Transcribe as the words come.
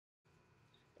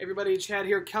Everybody, Chad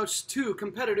here, Couch 2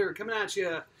 competitor, coming at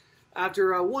you.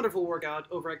 After a wonderful workout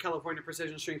over at California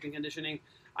Precision Strength and Conditioning,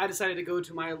 I decided to go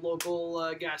to my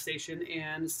local gas station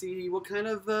and see what kind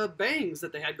of bangs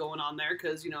that they had going on there,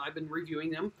 because, I've been reviewing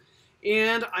them.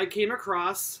 And I came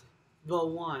across the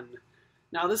one.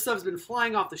 Now, this stuff's been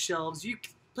flying off the shelves.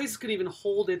 Places couldn't even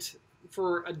hold it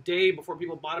for a day before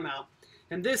people bought them out.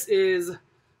 And this is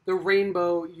the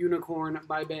Rainbow Unicorn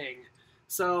by Bang.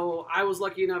 So I was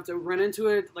lucky enough to run into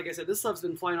it. Like I said, this stuff's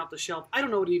been flying off the shelf. I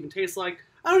don't know what it even tastes like.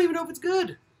 I don't even know if it's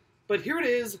good. But here it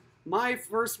is, my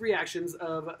first reactions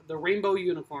of the Rainbow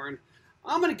Unicorn.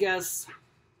 I'm going to guess,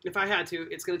 if I had to,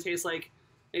 it's going to taste like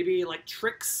maybe like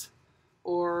Trix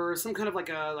or some kind of like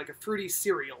a fruity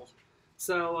cereal.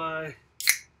 So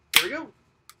here we go.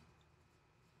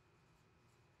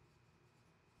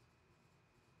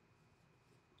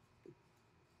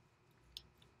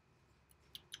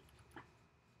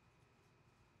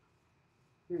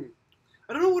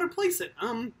 I don't know where to place it.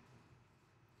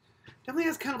 Definitely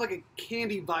has kind of like a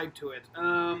candy vibe to it.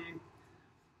 I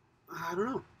don't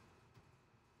know.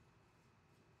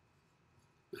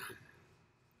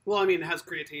 Well, I mean, it has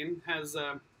creatine, has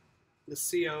the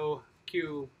CoQ10,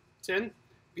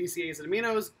 BCAAs and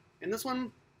aminos, and this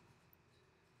one,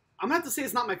 I'm gonna have to say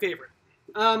it's not my favorite.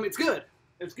 It's good.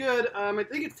 It's good. I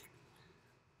think it's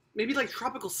maybe like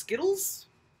tropical Skittles,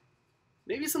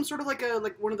 maybe some sort of like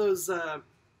one of those.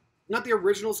 Not the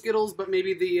original Skittles, but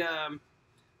maybe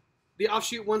the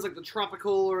offshoot ones like the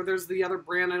Tropical, or there's the other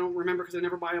brand I don't remember because I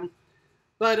never buy them.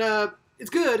 But it's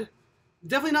good.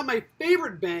 Definitely not my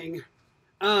favorite Bang,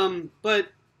 but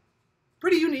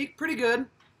pretty unique, pretty good.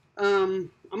 I'm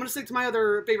gonna stick to my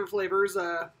other favorite flavors.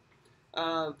 The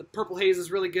Purple Haze is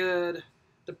really good.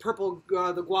 The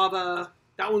Guava,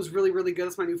 that one's really, really good.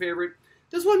 That's my new favorite.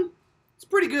 This one, it's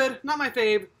pretty good. Not my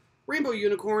fave. Rainbow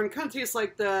Unicorn kind of tastes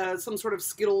like some sort of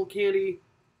Skittle candy.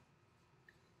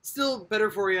 Still better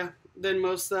for you than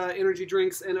most energy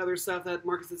drinks and other stuff that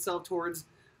markets itself towards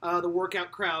the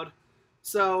workout crowd.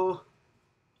 So,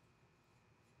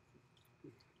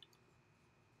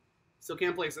 still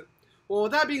can't place it. Well,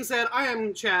 with that being said, I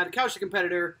am Chad, Couch to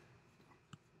Competitor,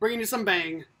 bringing you some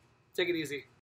Bang. Take it easy.